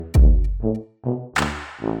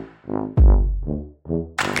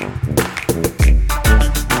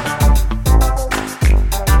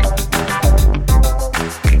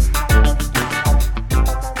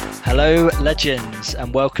legends,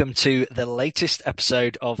 and welcome to the latest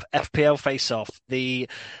episode of FPL Face Off, the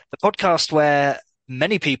podcast where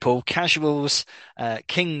many people, casuals,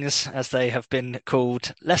 kings, as they have been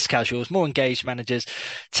called, less casuals, more engaged managers,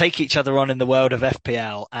 take each other on in the world of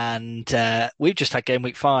FPL. And we've just had game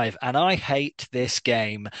week 5, and I hate this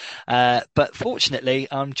game. But fortunately,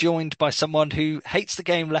 I'm joined by someone who hates the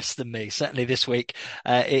game less than me, certainly this week.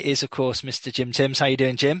 It is, of course, Mr. Jim Timms. How you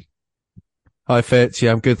doing, Jim? Hi Fitz,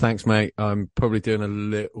 yeah, I'm good, thanks, mate. I'm probably doing a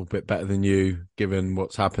little bit better than you, given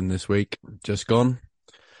what's happened this week. Just gone.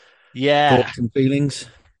 Yeah, Thoughts and feelings?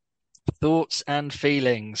 thoughts and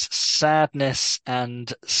feelings, sadness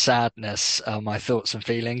and sadness are my thoughts and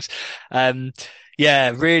feelings. Um,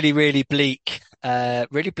 yeah, really bleak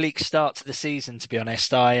start to the season, to be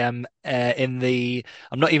honest. I am I'm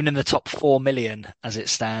not even in the top 4 million as it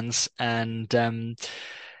stands. And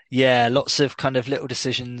yeah, lots of kind of little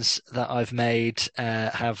decisions that I've made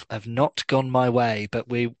have not gone my way, but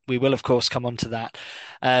we will of course come on to that.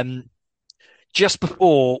 Um, just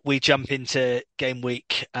before we jump into game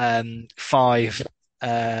week 5,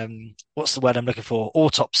 what's the word I'm looking for?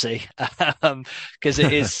 Autopsy, because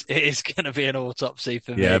it is going to be an autopsy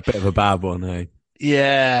for Yeah, me. a bit of a bad one, hey.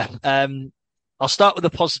 Yeah. I'll start with a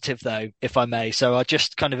positive though, if I may. So I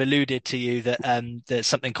just kind of alluded to you that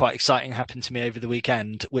something quite exciting happened to me over the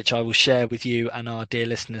weekend, which I will share with you and our dear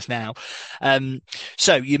listeners now. Um,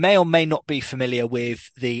 so you may or may not be familiar with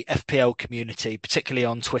the FPL community, particularly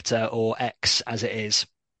on Twitter or X as it is.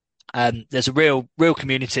 There's a real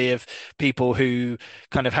community of people who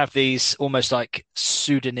kind of have these almost like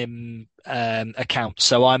pseudonym accounts.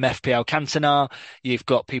 So I'm FPL Cantona. You've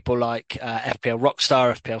got people like FPL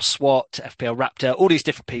Rockstar, FPL SWAT, FPL Raptor, all these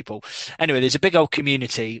different people. Anyway, there's a big old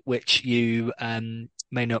community which you may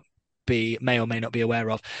or may not be aware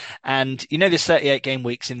of. And you know, there's 38 game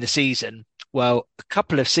weeks in the season. Well, a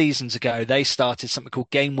couple of seasons ago, they started something called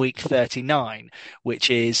Game Week 39, which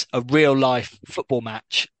is a real life football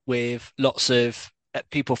match with lots of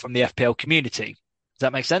people from the FPL community. Does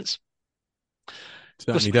that make sense? Of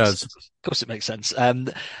course Certainly it makes does. sense. Of course it makes sense.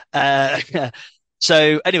 Uh,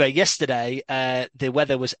 so anyway, yesterday, the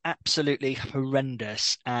weather was absolutely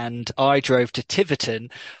horrendous, and I drove to Tiverton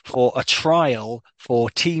for a trial for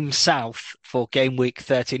Team South for game week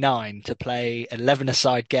 39 to play an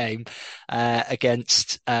 11-a-side game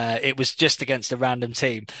it was just against a random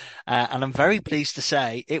team. And I'm very pleased to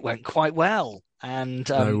say it went quite well. And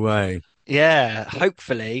No way. yeah,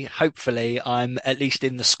 hopefully I'm at least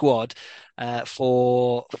in the squad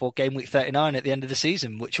for game week 39 at the end of the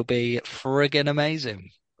season, which will be friggin' amazing.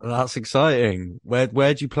 Well, that's exciting.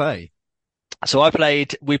 Where'd you play? So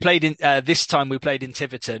we played in this time we played in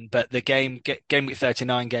Tiverton, but the game week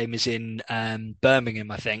 39 game is in Birmingham,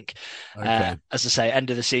 I think. Okay. As I say, end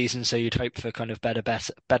of the season, so you'd hope for kind of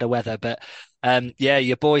better weather. But yeah,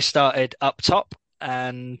 your boy started up top,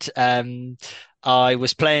 and I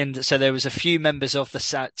was playing. So there was a few members of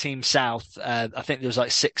the Team South. I think there was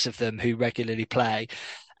like 6 of them who regularly play.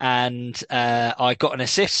 And I got an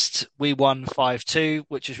assist. We won 5-2,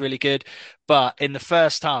 which was really good. But in the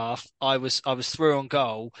first half, I was through on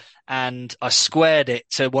goal, and I squared it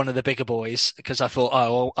to one of the bigger boys because I thought,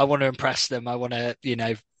 oh, well, I want to impress them. I want to,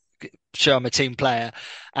 show I'm a team player.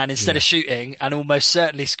 And instead Yeah. of shooting and almost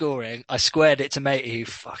certainly scoring, I squared it to matey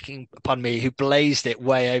who pardon me, who blazed it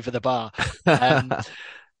way over the bar. Um,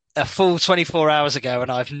 a full 24 hours ago,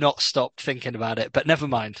 and I've not stopped thinking about it. But never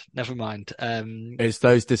mind, never mind. It's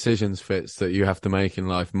those decisions, Fitz, that you have to make in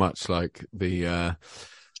life, much like the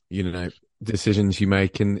you know, decisions you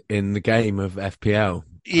make in the game of FPL.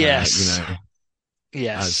 Yes, As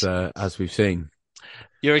yes, as we've seen.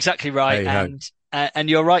 you're exactly right, Hey ho. and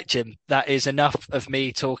you're right, Jim. That is enough of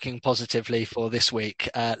me talking positively for this week.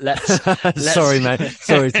 Let's. Sorry, mate.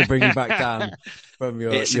 Sorry to bring you back down from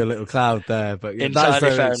It's your little cloud there, but yeah, that's entirely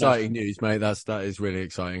very fair enough. exciting news, mate. That is really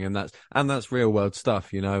exciting, and that's real world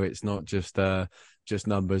stuff. You know, it's not just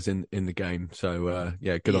numbers in the game. So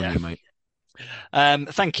yeah, good on Yeah. you, mate.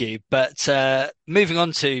 Thank you. But moving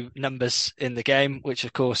on to numbers in the game, which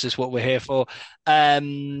of course is what we're here for.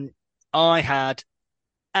 I had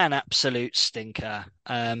an absolute stinker.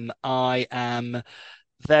 I am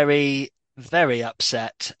very, very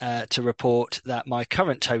upset to report that my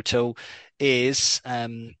current total is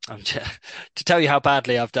to tell you how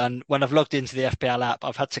badly I've done. When I've logged into the FPL app,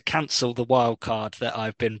 I've had to cancel the wild card that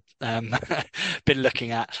I've been been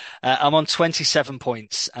looking at. I'm on 27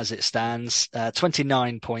 points as it stands,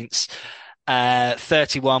 29 points,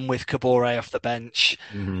 31 with Kabore off the bench.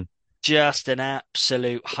 Hmm. Just an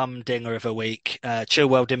absolute humdinger of a week.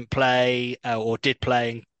 Chilwell didn't play or did play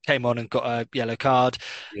and came on and got a yellow card.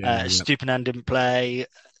 Yeah, yeah. Stupinan didn't play.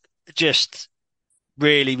 Just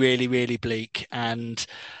really, really, really bleak. And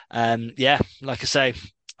yeah, like I say,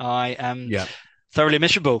 I am Yeah. thoroughly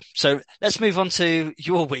miserable. So let's move on to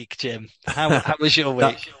your week, Jim. How was your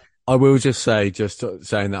That week? I will just say, just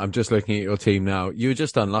saying that I'm just looking at your team now. You're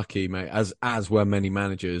just unlucky, mate, as were many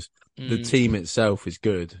managers. The Mm, team itself is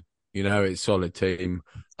good. It's solid team.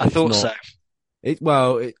 I It's thought so. not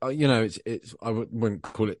it's I wouldn't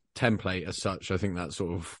call it template as such. I think that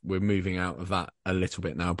sort of we're moving out of that a little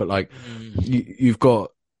bit now. But like Mm, you've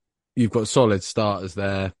got solid starters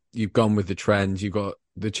there. You've gone with the trends. You've got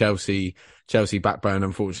the Chelsea backbone.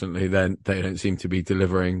 Unfortunately, then they don't seem to be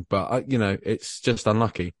delivering. But it's just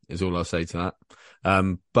unlucky. Is all I'll say to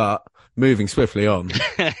that. But moving swiftly on,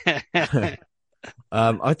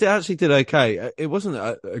 actually did okay. It wasn't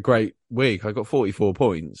a great week. I got 44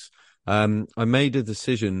 points. I made a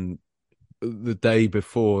decision the day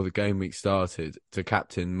before the game week started to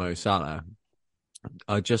captain Mo Salah.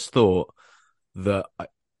 I just thought that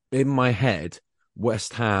in my head,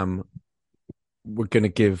 West Ham were going to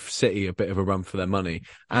give City a bit of a run for their money.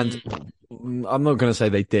 And mm, I'm not going to say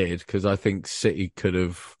they did because I think City could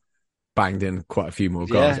have banged in quite a few more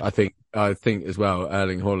goals. yeah. I think as well,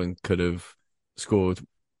 Erling Haaland could have scored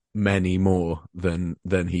many more than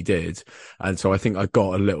he did. And so I think I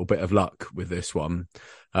got a little bit of luck with this one.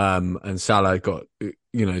 And Salah got,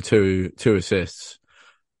 two assists.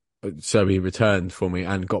 So he returned for me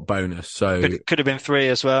and got bonus. So Could have been three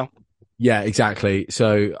as well. yeah, exactly.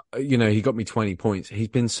 So, he got me 20 points. He's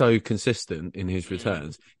been so consistent in his Mm,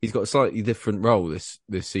 returns. He's got a slightly different role this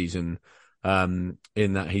season, in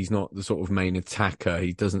that he's not the sort of main attacker.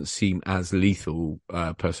 He doesn't seem as lethal,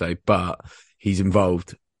 per se, but he's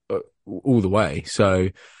involved all the way. So,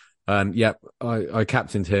 yeah, I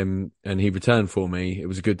captained him and he returned for me. It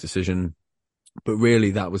was a good decision, but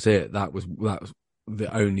really that was it. That was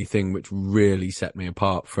the only thing which really set me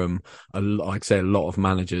apart from, like I say, a lot of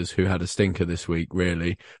managers who had a stinker this week,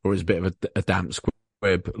 really, or it was a bit of a damp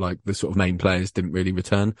squib. Like the sort of main players didn't really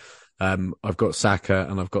return. I've got Saka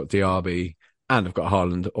and I've got Diaby and I've got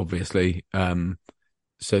Haaland, obviously.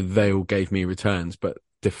 So they all gave me returns, but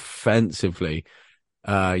defensively,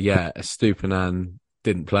 yeah, Estupinan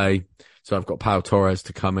didn't play. So I've got Pau Torres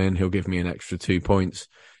to come in. He'll give me an extra 2 points.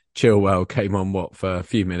 Chilwell came on for a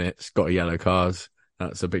few minutes, got a yellow card.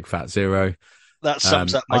 That's a big fat zero. that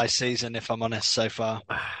sums Um, up I my season, if I'm honest, so far.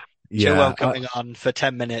 yeah, Chilwell coming on for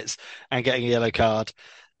 10 minutes and getting a yellow card.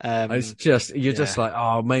 it's Um, just you're just yeah. like,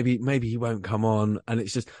 oh, maybe he won't come on, and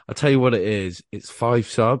it's just I'll tell you what it is. It's 5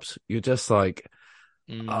 subs. You're just like,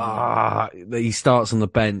 Mm, he starts on the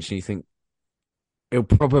bench, and you think he'll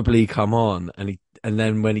probably come on, and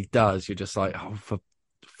then when he does, you're just like, oh, for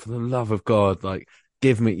the love of God, like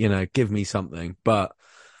give me something. But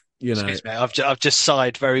you know, excuse me, I've just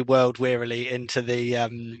sighed very world wearily into the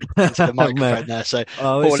microphone man, there. So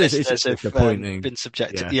oh, poor it's listeners just have disappointing. been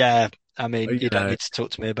subjected. Yeah, Yeah, I mean, you you don't know. need to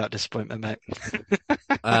talk to me about disappointment, mate.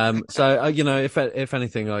 So if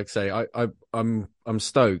anything, like I say, I'm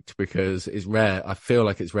stoked because it's rare. I feel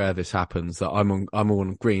like it's rare this happens that I'm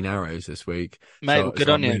on green arrows this week. Mate, well, So good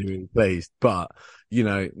so on I'm you. really, really pleased. But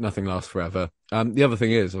nothing lasts forever. The other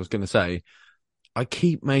thing is, I was going to say, I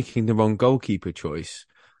keep making the wrong goalkeeper choice.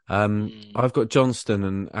 Mm, I've got Johnston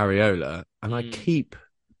and Areola, and I mm, keep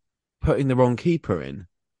putting the wrong keeper in.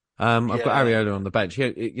 I've got yeah. Areola on the bench.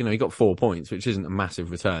 He got 4 points, which isn't a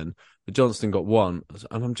massive return. But Johnston got one,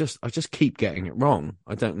 and I just keep getting it wrong.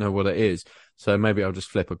 I don't know what it is. So maybe I'll just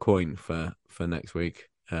flip a coin for next week.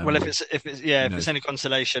 Well, if it's Knows? any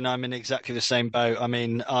consolation, I'm in exactly the same boat. I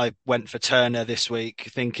mean, I went for Turner this week,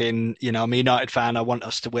 thinking, I'm a United fan. I want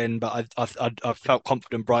us to win, but I felt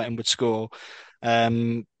confident Brighton would score.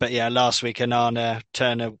 But yeah, last week Anana,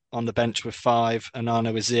 Turner on the bench with five,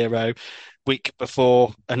 Anana with zero. Week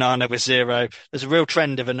before, Anana with zero. There's a real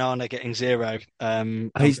trend of Anana getting zero.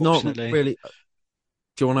 He's not Unfortunately. really.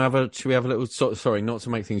 Do you want to have a? Should we have a little? Sorry, not to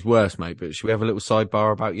make things worse, mate. But should we have a little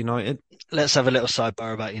sidebar about United Let's have a little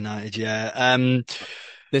sidebar about United. Yeah.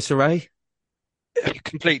 disarray?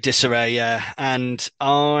 Complete disarray. Yeah, and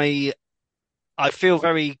I feel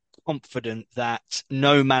very confident that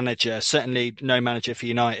no manager, certainly no manager for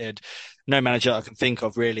United, no manager I can think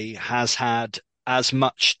of really has had as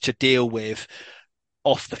much to deal with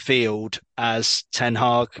off the field as Ten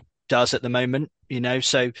Hag does at the moment.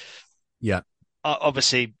 So Yeah,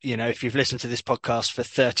 obviously, if you've listened to this podcast for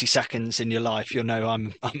 30 seconds in your life, you'll know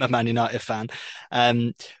I'm a Man United fan.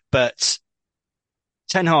 Um, but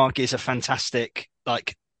Ten Hag is a fantastic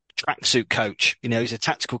tracksuit coach. He's a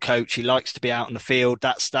tactical coach. He likes to be out on the field.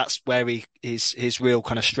 That's where his real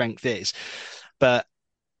kind of strength is. But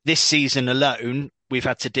this season alone, we've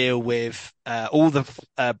had to deal with all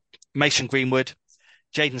the Mason Greenwood.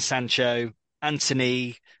 Jadon Sancho,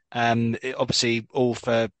 Anthony, obviously all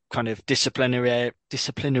for kind of disciplinary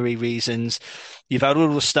reasons. You've had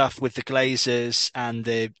all the stuff with the Glazers and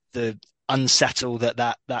the unsettle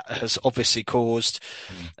that has obviously caused.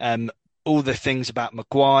 Mm. Um, all the things about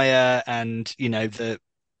Maguire and the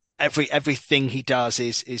everything he does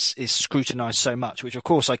is scrutinized so much, which of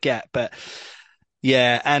course I get, but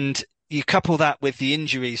yeah, and you couple that with the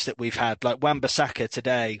injuries that we've had, like Wan-Bissaka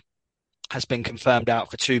today has been confirmed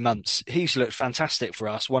out for 2 months. He's looked fantastic for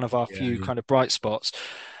us, one of our Yeah, few kind of bright spots.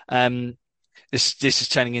 Um, this is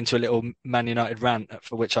turning into a little Man United rant,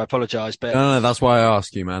 for which I apologise, but no, that's why I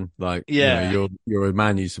ask you, man. Like, yeah, you're a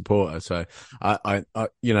Man U supporter, so I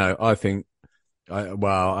think,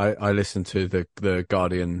 I listened to the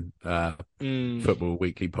Guardian mm, Football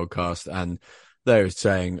Weekly podcast, and they were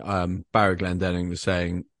saying, Barry Glendenning was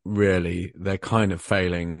saying, really, they're kind of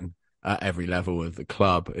failing at every level of the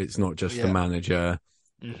club. It's not just the yeah, manager,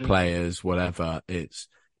 hmm players, whatever. It's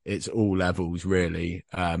all levels really,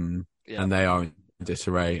 yeah. and they are in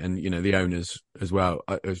disarray. And the owners as well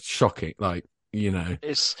are shocking. Like,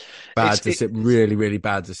 It's bad, it, really, really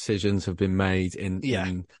bad decisions have been made yeah,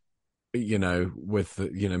 with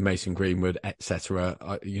Mason Greenwood, etc.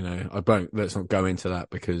 I won't. Let's not go into that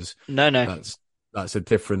because no, that's that's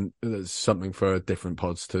something for a different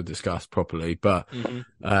pods to discuss properly. But hmm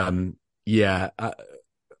yeah,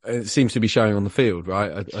 it seems to be showing on the field,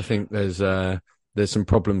 right? I think there's some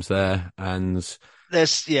problems there, and there's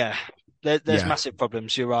there's yeah, massive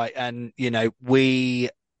problems. You're right, and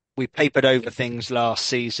we papered over things last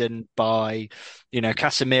season by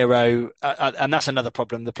Casemiro, and that's another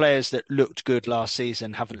problem. The players that looked good last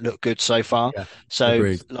season haven't looked good so far. yeah, So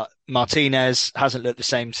agreed. like Martinez hasn't looked the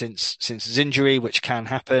same since his injury, which can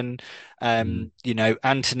happen. Mm.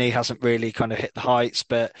 Anthony hasn't really kind of hit the heights,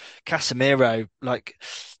 but Casemiro, like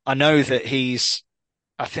I know that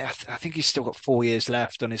I think he's still got 4 years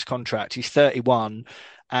left on his contract. He's 31,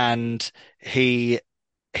 and he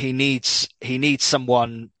he needs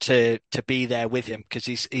someone to be there with him because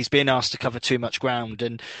he's been asked to cover too much ground,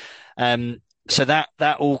 and Yeah, so that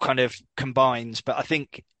all kind of combines. But I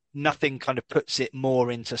think nothing kind of puts it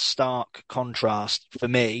more into stark contrast for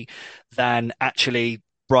me than actually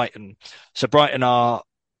Brighton. So Brighton are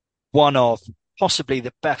one of possibly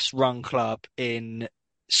the best run club in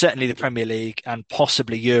certainly the Premier League and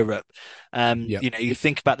possibly Europe. yeah, You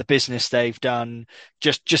think about the business they've done,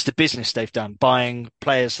 just the business they've done, buying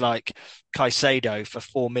players like Caicedo for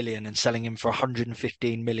 4 million and selling him for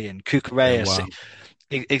 115 million. yeah. Cucurella, Wow.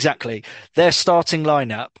 exactly. Their starting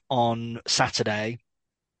lineup on Saturday,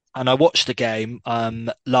 and I watched the game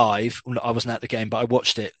live. Well, I wasn't at the game, but I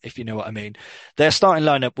watched it, if you know what I mean. Their starting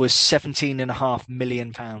lineup was 17.5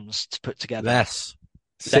 million pounds to put together. Less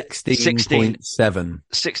That 16, 16.7.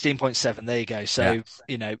 16.7. There you go. Yeah. So,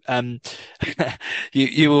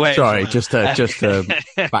 you were waiting for Sorry, that. just to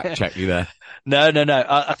fact check you there. No.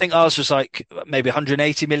 I think ours was like maybe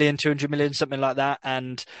 180 million, 200 million, something like that.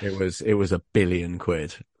 And It was £1 billion,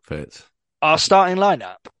 Fitz. our starting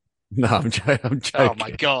lineup. No, I'm Oh my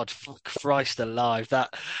joking. God, Christ alive!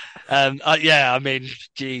 Yeah, I mean,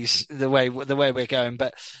 geez, the way we're going,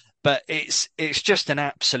 but it's just an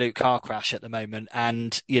absolute car crash at the moment,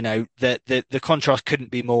 and the contrast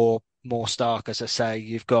couldn't be more stark. As I say,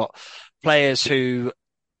 you've got players who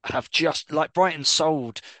have just like Brighton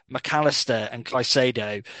sold McAllister and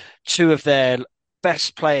Caicedo, two of their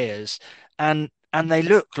best players, and they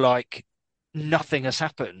look like nothing has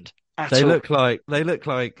happened at all. They look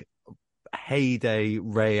like heyday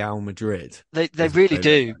Real Madrid They is what really they look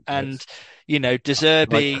do. like. And, It's De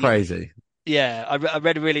like Zerbi, crazy. yeah, I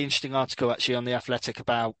read a really interesting article actually on The Athletic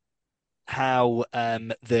about how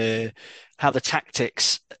the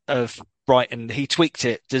tactics of Brighton, he tweaked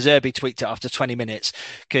it. De Zerbi tweaked it after 20 minutes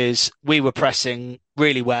because we were pressing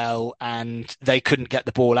really well and they couldn't get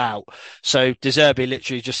the ball out. So De Zerbi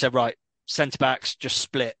literally just said, right, centre backs just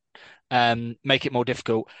split, make it more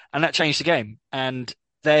difficult. And that changed the game. And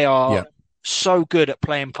they are Yeah, so good at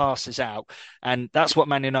playing passes out. And that's what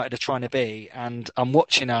Man United are trying to be. And I'm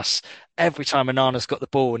watching us every time Anana's got the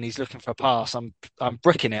ball and he's looking for a pass, I'm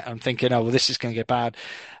bricking it. I'm thinking, oh well, this is going to get bad.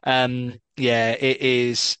 Yeah, it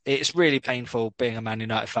is. It's really painful being a Man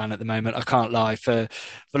United fan at the moment. I can't lie for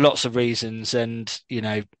lots of reasons. And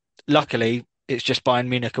luckily, it's just Bayern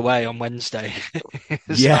Munich away on Wednesday.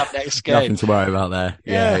 It's our yeah. next game. Nothing to worry about there.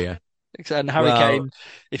 Yeah, Yeah, yeah. and Harry Well, Kane.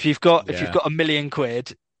 If you've yeah. got £1 million,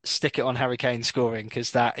 stick it on Harry Kane scoring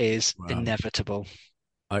because that is Well, inevitable.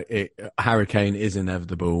 Hurricane is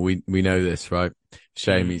inevitable. We know this, right?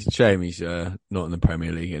 Shame Mm, he's not in the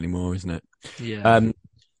Premier League anymore, isn't it? yeah. Um,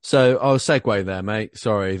 So I'll segue there, mate.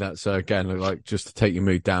 Sorry, that's again like just to take your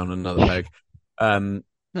mood down another peg. Um,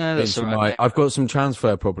 No, that's all into right, my, mate. I've got some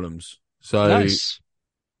transfer problems. So Nice.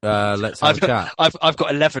 let's have I've a chat. I've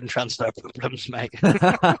got 11 transfer problems, mate.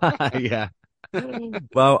 Yeah.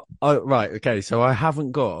 Well, right, okay. So I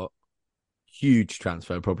haven't got huge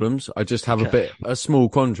transfer problems. I just have Okay. a small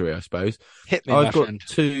quandary, I suppose. Hit me, my friend.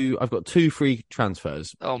 I've got two free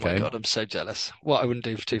transfers. Oh my Okay. God, I'm so jealous. What I wouldn't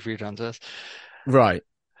do for two free transfers. Right.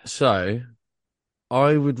 So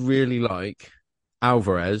I would really like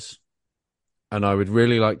Alvarez and I would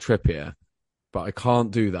really like Trippier, but I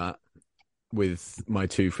can't do that with my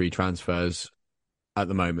two free transfers at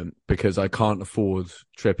the moment because I can't afford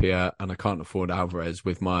Trippier and I can't afford Alvarez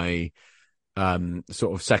with my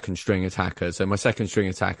sort of second string attacker. So my second string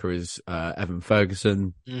attacker is Evan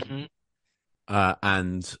Ferguson, Hmm.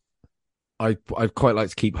 and I'd quite like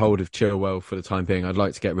to keep hold of Chilwell for the time being. I'd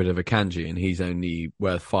like to get rid of Akanji, and he's only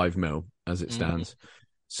worth 5 mil as it Hmm. stands.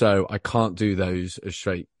 So I can't do those as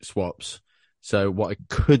straight swaps. So what I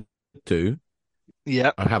could do,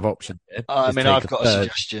 Yep. I have options here, I is mean, take I've a got a third.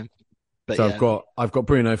 suggestion, but So yeah. I've got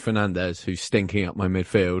Bruno Fernandes who's stinking up my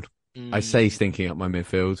midfield. I say Mm, stinking up my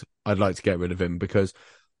midfield. I'd like to get rid of him because,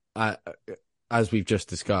 uh, as we've just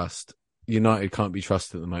discussed, United can't be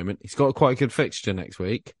trusted at the moment. He's got quite a good fixture next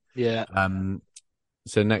week. yeah. Um,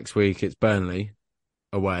 so next week it's Burnley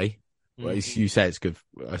away. Well, Hmm. you say it's good.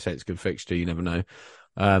 I say it's a good fixture. You never know.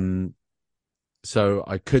 Um, so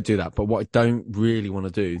I could do that, but what I don't really want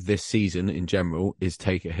to do this season in general is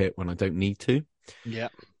take a hit when I don't need to. Yeah.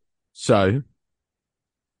 So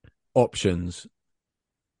options: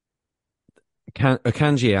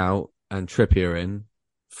 Akanji out and Trippier in,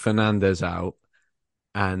 Fernandez out,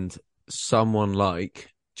 and someone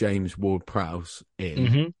like James Ward-Prowse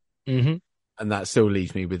in, Hmm. Hmm. and that still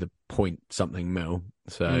leaves me with a point something mil.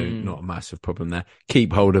 So Mm. not a massive problem there.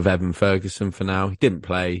 Keep hold of Evan Ferguson for now. He didn't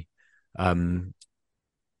play um,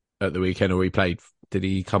 at the weekend, or he played. Did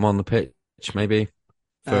he come on the pitch maybe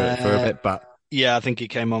for a Uh, bit? But yeah, I think he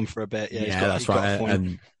came on for a bit. Yeah, yeah, he's that's got a right. point.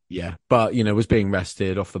 And yeah, but was being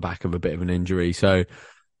rested off the back of a bit of an injury, so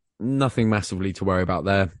nothing massively to worry about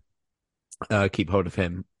there. Keep hold of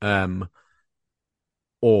him.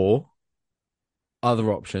 Or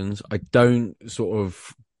other options. I don't sort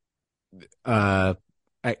of uh,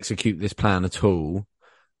 execute this plan at all.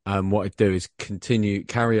 What I do is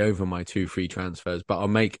carry over my two free transfers, but I'll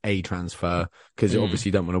make a transfer because Mm, obviously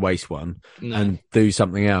you don't want to waste one no. and do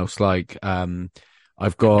something else. Like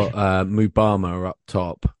I've got Mubama up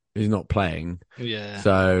top who's not playing, Yeah,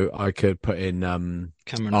 so I could put in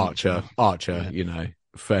Cameron Archer. Archer, Yeah.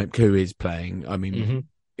 who is playing. I mean, Hmm.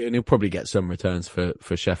 and he'll probably get some returns for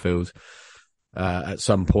Sheffield at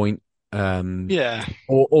some point. Um, Yeah.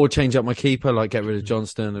 or change up my keeper, like get rid of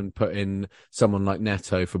Johnston and put in someone like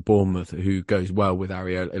Neto for Bournemouth, who goes well with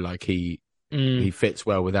Areola. Like Mm. he fits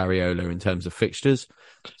well with Areola in terms of fixtures.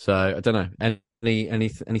 So I don't know.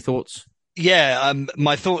 Any thoughts? Yeah,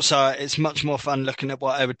 my thoughts are it's much more fun looking at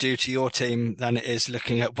what I would do to your team than it is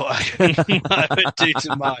looking at what I would do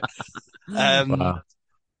to mine. Um, Wow.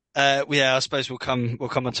 yeah, I suppose we'll come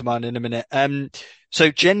on to mine in a minute. So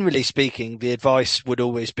generally speaking, the advice would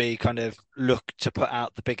always be kind of look to put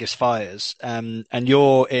out the biggest fires. And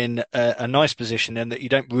you're in a nice position in that you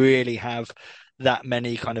don't really have that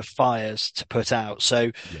many kind of fires to put out. So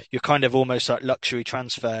Yeah. you're kind of almost like luxury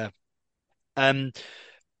transfer. Um,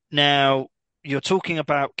 Now you're talking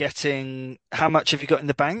about getting how much have you got in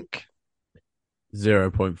the bank?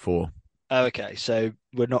 0.4. Oh, okay, so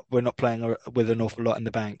we're not playing with an awful lot in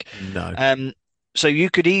the bank. No. Um, so you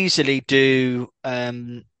could easily do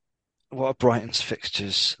what are Brighton's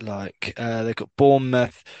fixtures like? They've got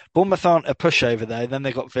Bournemouth. Bournemouth aren't a pushover though. Then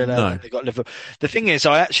they got Villa. Then No. they got Liverpool. The thing is,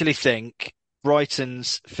 I actually think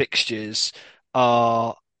Brighton's fixtures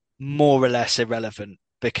are more or less irrelevant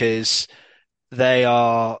because they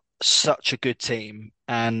are such a good team.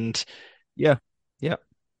 And Yeah. Yeah.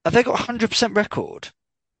 have they got 100% record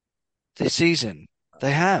this season?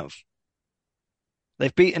 They have.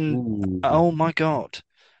 They've beaten. Ooh. Oh my God.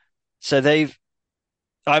 So they've.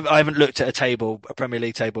 I haven't looked at a table, a Premier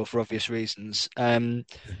League table for obvious reasons. But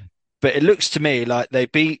it looks to me like they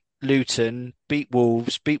beat Luton, beat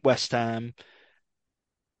Wolves, beat West Ham.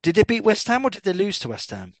 Did they beat West Ham or did they lose to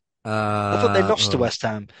West Ham? I thought they lost to Oh. West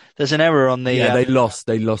Ham. There's an error on the Yeah, they lost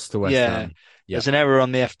to West yeah, Ham. Yeah. there's an error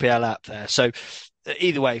on the FPL app there. So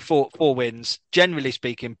either way, four wins. Generally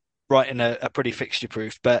speaking, Brighton are pretty fixture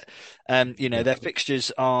proof, but Yeah. their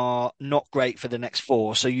fixtures are not great for the next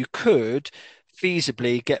four. So you could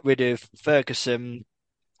feasibly get rid of Ferguson,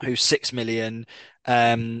 who's 6 million,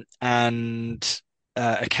 and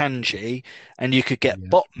Akanji, and you could get Yeah.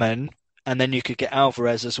 Botman, and then you could get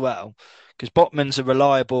Alvarez as well, because Botman's a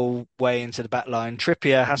reliable way into the back line. Trippier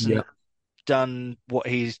Yeah. hasn't done what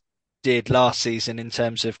he did last season in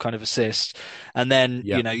terms of kind of assists, and then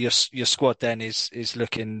Yeah. your squad then is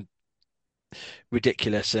looking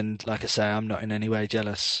ridiculous. And like I say, I'm not in any way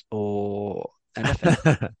jealous or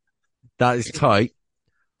anything. That is tight.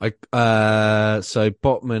 So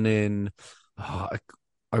Botman in. Oh,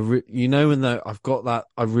 you know, when though I've got that,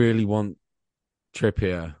 I really want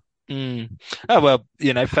Trippier. Mm. Oh well,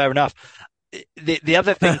 fair enough. The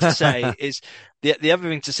other thing to say is the other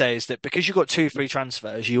thing to say is that because you've got two free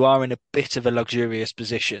transfers, you are in a bit of a luxurious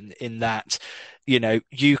position in that,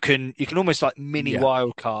 you can almost like mini Yeah,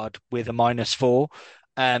 wild card with a -4.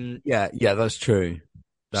 Um, yeah, that's true.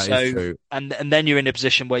 That is so true. and then you're in a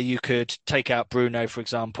position where you could take out Bruno, for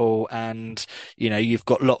example, and you've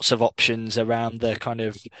got lots of options around the kind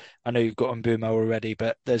of. I know you've got Mbeumo already,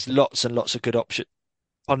 but there's lots and lots of good options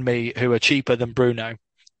on me who are cheaper than Bruno.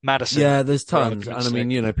 Madison, Yeah, there's for tons, and argument's I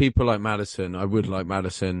mean, sake. people like Madison. I would like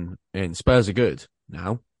Madison in. Spurs are good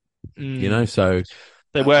now, Mm, so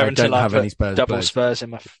they were I until don't I have put any Spurs double players. Spurs in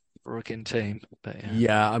my freaking team. But yeah.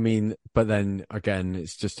 Yeah, I mean, but then again,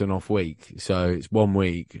 it's just an off week. So it's 1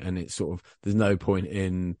 week and it's sort of, there's no point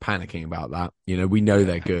in panicking about that. We know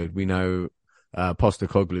they're Yeah. good. We know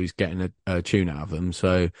Postecoglou's getting a tune out of them.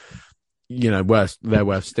 So, they're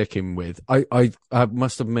worth sticking with. I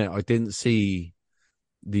must admit, I didn't see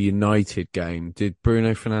the United game. Did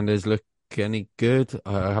Bruno Fernandes look any good?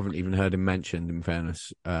 I haven't even heard him mentioned, in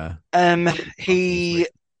fairness, Um, after this he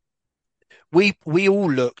week. we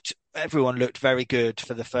all everyone looked very good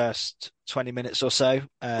for the first 20 minutes or so.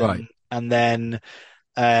 Right. And then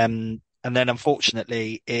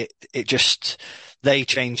unfortunately it just they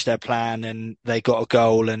changed their plan and they got a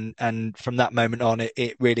goal, and from that moment on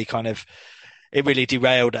it really kind of it really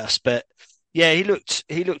derailed us. But yeah, he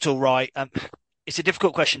looked all right. It's a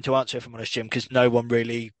difficult question to answer if I'm honest, Jim, because no one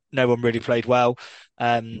really played well.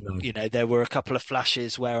 No. There were a couple of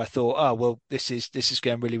flashes where I thought, oh well, this is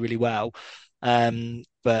going really, really well.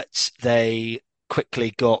 But they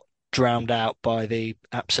quickly got drowned out by the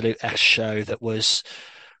absolute S show that was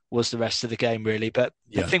the rest of the game, really. But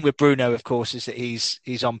the Yeah. thing with Bruno, of course, is that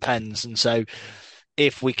he's on pens, and so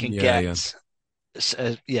if we can Yeah. get,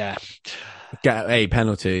 Yeah. yeah, Get a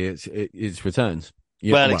penalty, it's returns.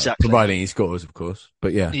 Yeah, well, well, exactly, providing he scores, of course.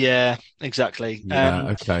 But yeah, yeah, exactly. yeah,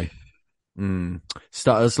 okay.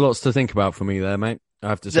 There's lots to think about for me there, mate. I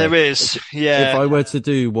have to say, There is, if yeah, I were to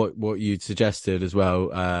do what you'd suggested as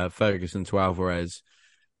well, Ferguson to Alvarez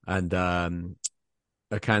and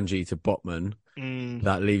Akanji to Botman, mm,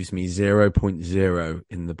 that leaves me 0.0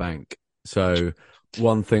 in the bank. So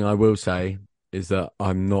one thing I will say is that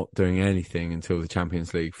I'm not doing anything until the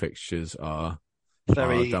Champions League fixtures are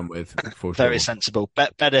very, done with for very sure. sensible.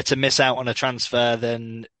 Better to miss out on a transfer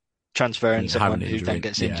than transferring Have someone an who then injury.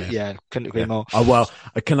 gets injured. Yeah. Yeah, couldn't agree Yeah. more. Oh, well,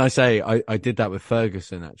 can I say I did that with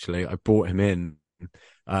Ferguson actually. I brought him in.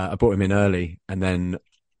 I brought him in early, and then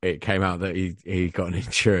it came out that he got an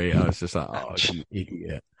injury. I was just like, oh, Ouch. you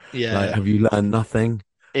idiot! Like, Yeah, have you learned nothing?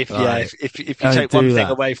 if yeah, Like, if you don't take one do thing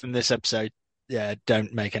that. away from this episode, yeah,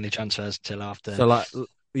 don't make any transfers until after. So like,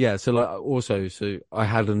 yeah. So like, also, so I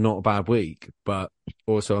had a not bad week, but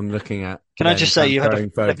also I'm looking at Can I then just say you had a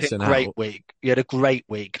transferring flipping Ferguson great out. week? You had a great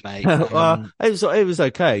week, mate. It was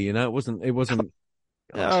okay.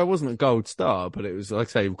 God, It wasn't a gold star, but it was like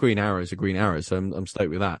I say, green arrow is a green arrow, so I'm stoked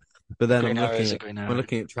with that. But then green arrow is a green I'm arrow.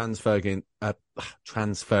 looking at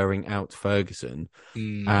transferring out Ferguson,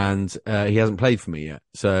 Mm, and he hasn't played for me yet,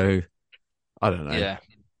 so I don't know. yeah,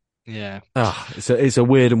 yeah. It's a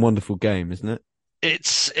weird and wonderful game, isn't it?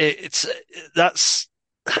 It's that's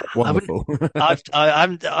I wouldn't. Wonderful, I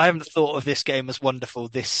haven't thought of this game as wonderful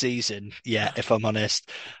this season yet, if I'm honest.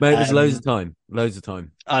 mate. There's loads of Um, time, loads of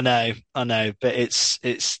time. I know, but it's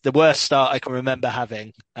the worst start I can remember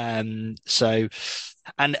having. So,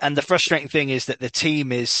 and the frustrating thing is that the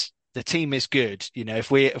team is good.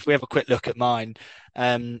 If we have a quick look at mine,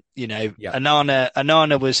 Yeah,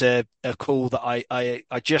 Anana was a call that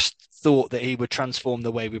I just thought that he would transform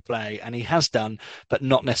the way we play, and he has done, but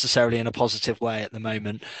not necessarily in a positive way at the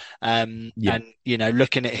moment. yeah. And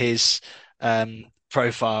looking at his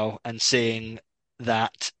profile and seeing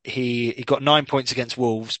that he got 9 points against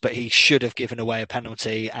Wolves, but he should have given away a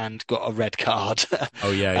penalty and got a red card.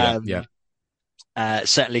 Oh yeah, yeah, yeah, um,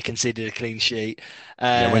 Certainly conceded a clean sheet.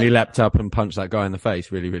 yeah. When Uh, he leapt up and punched that guy in the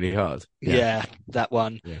face really, really hard. Yeah, yeah, that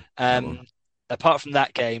one. yeah, that one. Um, Apart from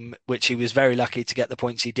that game, which he was very lucky to get the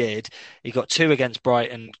points he did, he got two against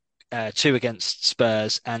Brighton, two against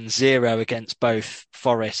Spurs, and zero against both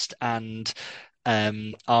Forest and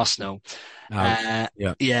Arsenal. Ouch.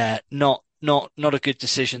 Yeah. Yeah, not a good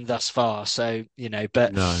decision thus far. So,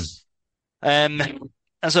 but No. um,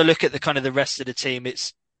 as I look at the kind of the rest of the team,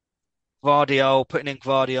 it's Gvardiol, putting in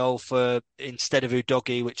Gvardiol for instead of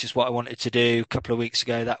Udogi, which is what I wanted to do a couple of weeks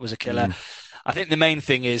ago. That was a killer. Mm. I think the main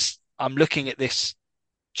thing is I'm looking at this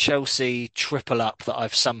Chelsea triple up that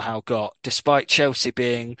I've somehow got, despite Chelsea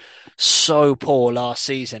being so poor last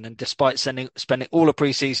season, and despite spending all of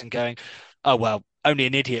pre-season going, oh well, only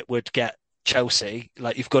an idiot would get Chelsea.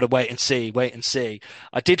 Like you've got to wait and see, wait and see.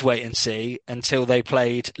 I did wait and see until they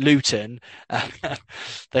played Luton.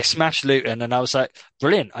 They smashed Luton, and I was like,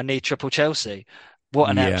 brilliant. I need triple Chelsea. What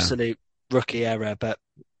an Yeah. absolute rookie error. But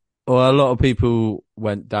Well, a lot of people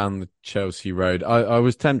went down the Chelsea road. I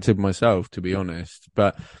was tempted myself, to be honest,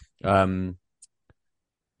 but um,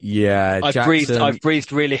 yeah, I've Jackson.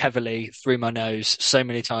 breathed really heavily through my nose so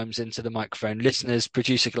many times into the microphone. Listeners,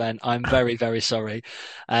 producer Glenn, I'm very, very sorry.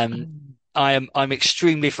 Um, I'm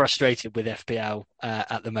extremely frustrated with FPL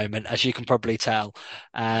at the moment, as you can probably tell.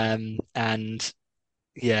 And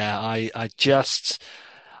yeah,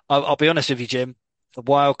 I'll be honest with you, Jim. The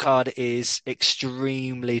wild card is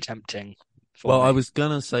extremely tempting for Well, I me. was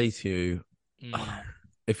gonna say to you, Mm,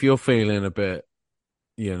 if you're feeling a bit,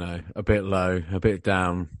 a bit low, a bit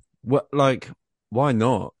down, why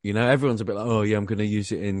not? Everyone's a bit like, oh yeah, I'm gonna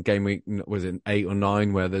use it in game week, was it 8 or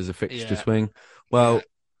 9 where there's a fixture yeah, swing? yeah. Well,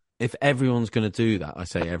 if everyone's going to do that, I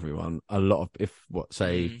say everyone, a lot of, if what,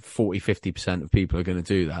 say Mm, 40, 50% of people are going to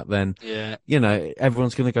do that, then, yeah.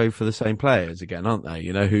 everyone's going to go for the same players again, aren't they?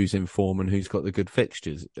 Who's in form and who's got the good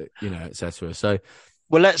fixtures, etc. So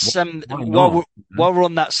Well, why, let's why not? while we're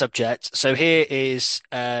on that subject. So here's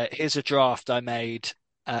a draft I made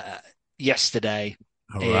yesterday.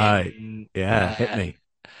 All right. In Yeah, hit me.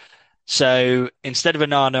 so instead of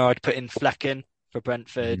Anana, I'd put in Flecken for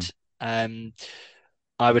Brentford. Mm, Um,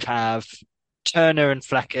 I would have Turner and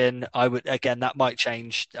Flecken. I would again that might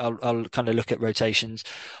change. I'll kind of look at rotations.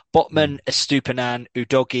 mm. Botman, Estupinan,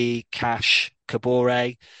 Udogi, Cash,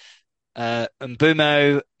 Kabore.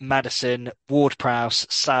 Mbumo, Madison, Ward-Prowse,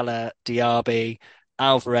 Salah, Diaby,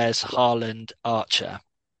 Alvarez, Haaland, Archer.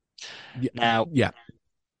 Yeah, Now, yeah,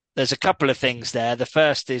 there's a couple of things there. The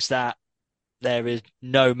first is that there is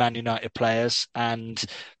no Man United players, and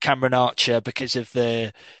Cameron Archer, because of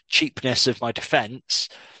the cheapness of my defence,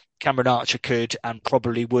 Cameron Archer could and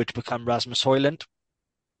probably would become Rasmus Højlund.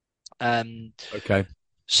 Um, okay.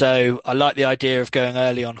 so I like the idea of going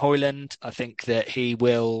early on Højlund. I think that he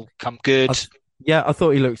will come good. Yeah,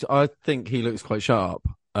 I think he looks quite sharp.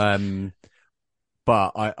 Um,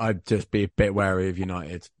 but I'd just be a bit wary of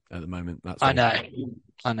United at the moment. That's I all. know,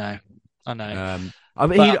 I know, I know. I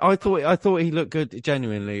mean, But I thought he looked good.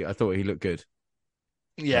 Genuinely, I thought he looked good.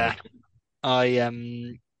 So yeah, I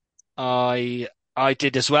um I I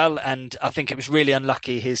did as well, and I think it was really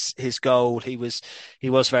unlucky his goal. He was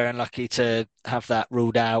very unlucky to have that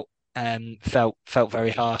ruled out. Felt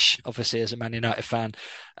very harsh, obviously as a Man United fan.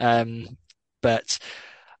 But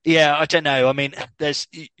yeah, I don't know. I mean,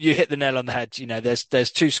 you hit the nail on the head.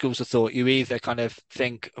 There's two schools of thought. You either kind of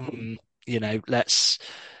think, let's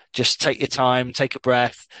just take your time, take a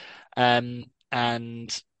breath, and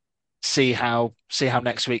see how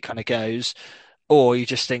next week kind of goes, or you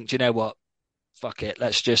just think, do you know what? Fuck it,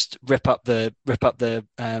 let's just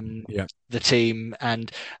yeah, the team,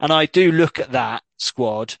 and I do look at that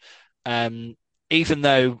squad. Um, Even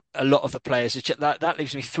though a lot of the players that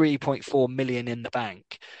leaves me 3.4 million in the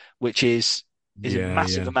bank, which is a yeah,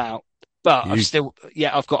 massive yeah. amount. But Huge.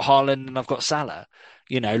 I've got Haaland and I've got Salah.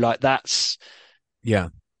 Like Yeah,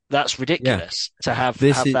 that's yeah. ridiculous to have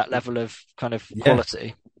This have is that level of kind of yeah.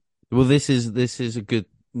 quality. Well, this is a good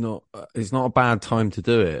not. It's not a bad time to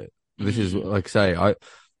do it. This is Mm, like I say. I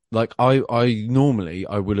normally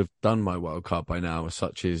I would have done my World Cup by now,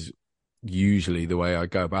 such as usually the way I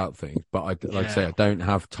go about things. But like I say, yeah. I don't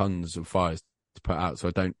have tons of fires to put out, so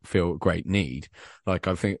I don't feel great need.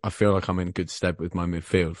 I feel like I'm in good stead with my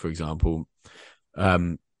midfield, for example.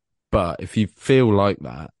 Um, but if you feel like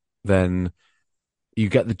that, then you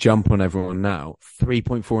get the jump on everyone now.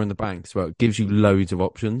 3.4 in the bank, so it gives you loads of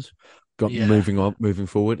options. Got Yeah. moving on, moving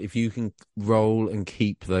forward. If you can roll and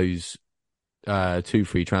keep those two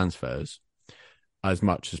free transfers as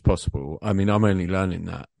much as possible. I mean, I'm only learning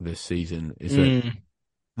that this season is that Mm,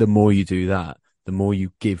 the more you do that, the more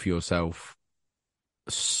you give yourself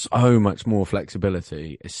so much more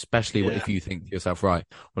flexibility, especially yeah. if you think to yourself, right,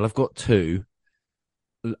 well, I've got two.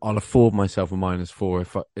 I'll afford myself a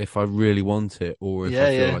 -4 if I really want it or if I Yeah,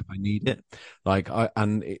 feel yeah. like I need it.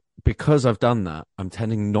 Because I've done that, I'm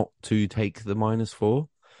tending not to take the -4.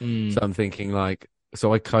 So Mm, I'm thinking like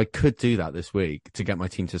so I could do that this week to get my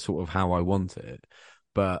team to sort of how I want it,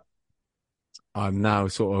 but I'm now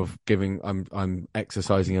sort of I'm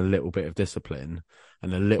exercising a little bit of discipline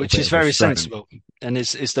and a little which bit is of very restraint. sensible and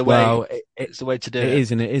is the way Well, it's the way to do it it.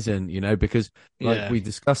 is and it isn't, because like Yeah, we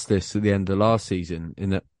discussed this at the end of last season,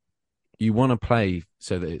 in that you want to play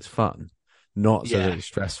so that it's fun, not so that yeah, it's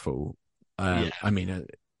stressful. yeah. I mean,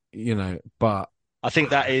 but I think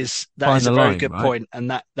that find is the a very line, good right? point,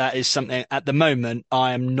 and that is something at the moment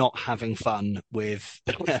I am not having fun with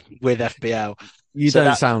with FPL. You So don't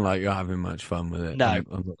that sound like you're having much fun with it. no,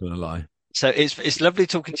 I'm not gonna lie. so it's lovely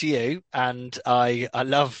talking to you, and I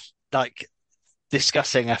love like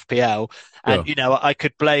discussing FPL. And Sure. I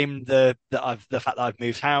could blame the fact that I've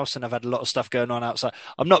moved house and I've had a lot of stuff going on outside.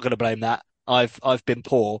 I'm not going to blame that. I've been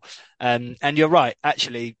poor, and you're right.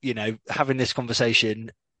 Actually, having this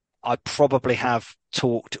conversation,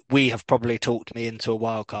 we have probably talked me into a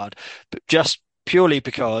wild card, but just purely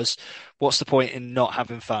because what's the point in not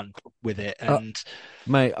having fun with it? Uh, And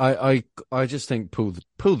Mate, I just think pull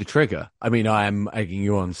the trigger. I mean, I am egging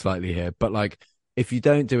you on slightly here, but like if you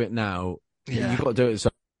don't do it now, you yeah, got to do it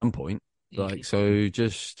at some point. Like, mhm, so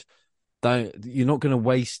just don't. You're not going to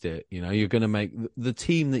waste it. You're going to make the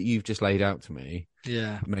team that you've just laid out to me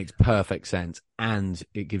yeah. makes perfect sense, and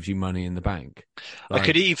it gives you money in the bank. I Like,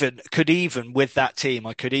 could even with that team,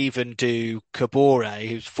 I could even do Kabore,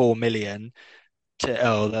 who's 4 million.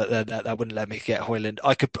 That wouldn't let me get Hoyland.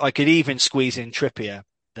 I could even squeeze in Trippier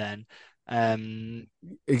then. Um,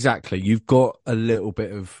 exactly, you've got a little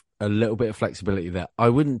bit of flexibility there. I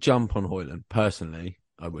wouldn't jump on Hoyland personally.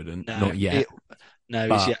 I wouldn't, no, not yet. no, he's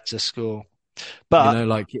But yet to score. But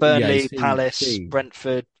like, yeah, Burnley, Palace, see.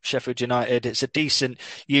 Brentford, Sheffield United, it's a decent.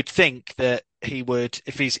 You'd think that he would,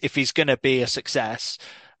 if he's going to be a success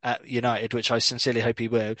at United, which I sincerely hope he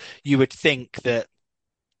will. You would think that.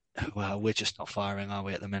 Well, we're just not firing, are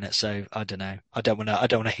we, at the minute? So I don't know. I don't want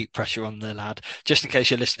to heap pressure on the lad. Just in case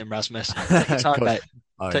you're listening, Rasmus, take your time, God. mate.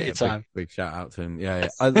 Oh Take your yeah, big time. big shout out to him. Yeah, yeah.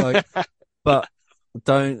 I like, but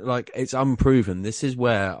don't like. It's unproven. This is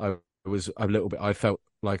where I was a little bit. I felt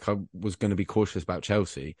like I was going to be cautious about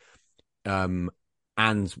Chelsea, um,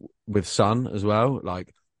 and with Son as well.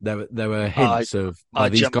 Like there were I hints of, I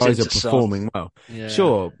these jumped guys are into Son. performing well. Yeah.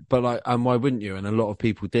 Sure, but like, and why wouldn't you? And a lot of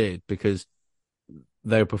people did because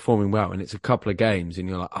they were performing well, and it's a couple of games, and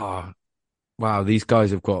you're like, wow, these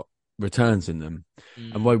guys have got returns in them.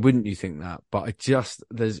 And Mm, why wouldn't you think that? But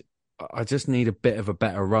I just need a bit of a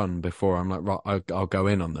better run before I'm like, right, I'll go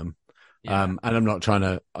in on them. yeah. And I'm not trying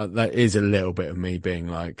to, that is a little bit of me being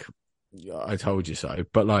like, I told you so.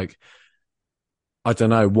 But like, I don't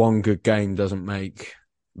know, one good game doesn't make,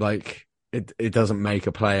 like, it doesn't make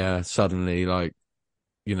a player suddenly like,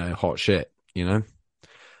 hot shit, you know?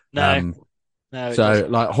 No, Um, no, it so doesn't.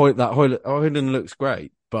 like, Højlund looks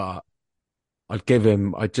great, but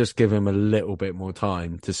I'd just give him a little bit more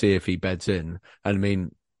time to see if he beds in. And I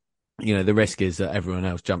mean, the risk is that everyone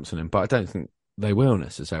else jumps on him, but I don't think they will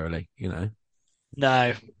necessarily.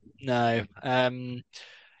 No, no.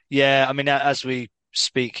 Yeah. I mean, as we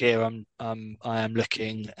speak here, I am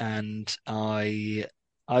looking, and I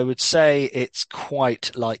would say it's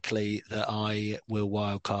quite likely that I will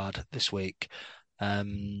wildcard this week.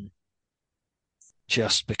 Um,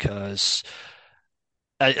 just because,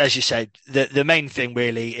 as you said, the main thing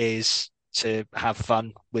really is to have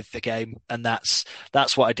fun with the game, and that's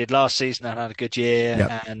what I did last season. I had a good year,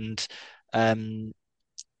 Yep, and um,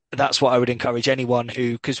 that's what I would encourage anyone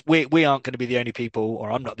who, because we aren't going to be the only people,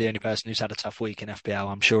 or I'm not the only person who's had a tough week in FPL.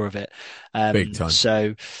 I'm sure of it. big time.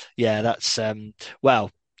 So yeah, that's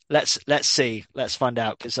well, let's see, let's find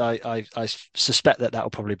out, because I suspect that will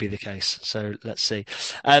probably be the case. So let's see.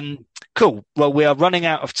 Cool. Well, we are running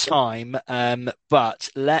out of time, but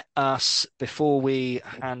let us, before we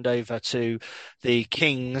hand over to the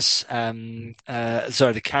Kings, sorry,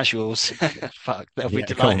 the casuals. Fuck, they'll be Yeah,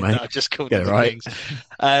 come on, delighted that mate. I've just called Get them it the right. Kings.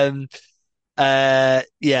 Um,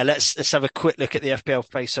 yeah, let's have a quick look at the FPL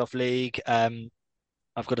Face-Off League.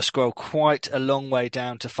 I've got to scroll quite a long way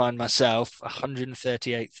down to find myself,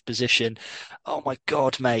 138th position. Oh my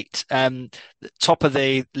God, mate! The top of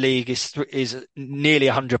the league is nearly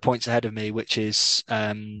 100 points ahead of me, which is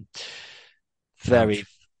very, Ouch.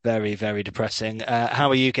 very, very depressing. How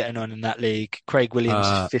are you getting on in that league? Craig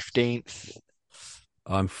Williams is Uh, 15th.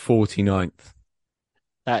 I'm 49th.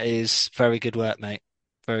 That is very good work, mate.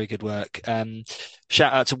 Very good work.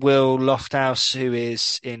 Shout out to Will Lofthouse, who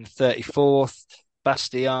is in 34th.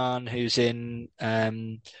 Bastian, who's in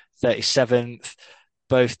 37th.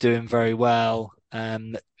 Both doing very well.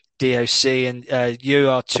 DOC and you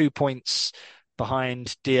are 2 points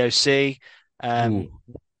behind DOC. Um, Ooh.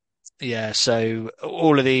 Yeah, so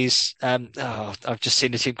all of these, I've just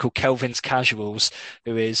seen a team called Kelvin's Casuals,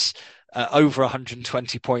 who is over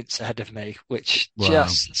 120 points ahead of me, which Wow.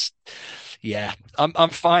 just, yeah, I'm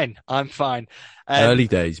fine. I'm fine. Early Um,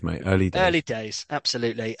 days, mate. Early Early days. days,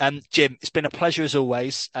 absolutely. Jim, it's been a pleasure as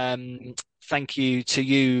always. Thank you to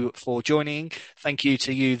you for joining. Thank you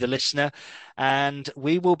to you, the listener. And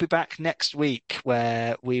we will be back next week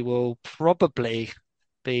where we will probably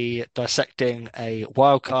be dissecting a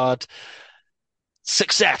wildcard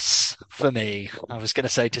success for me. I was going to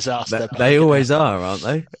say disaster, but I'm They gonna, always are, aren't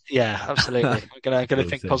they? yeah, absolutely. I'm gonna We'll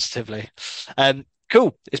think see. positively.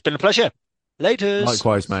 Cool. It's been a pleasure. Laters.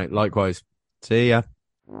 Likewise, mate. Likewise. See ya.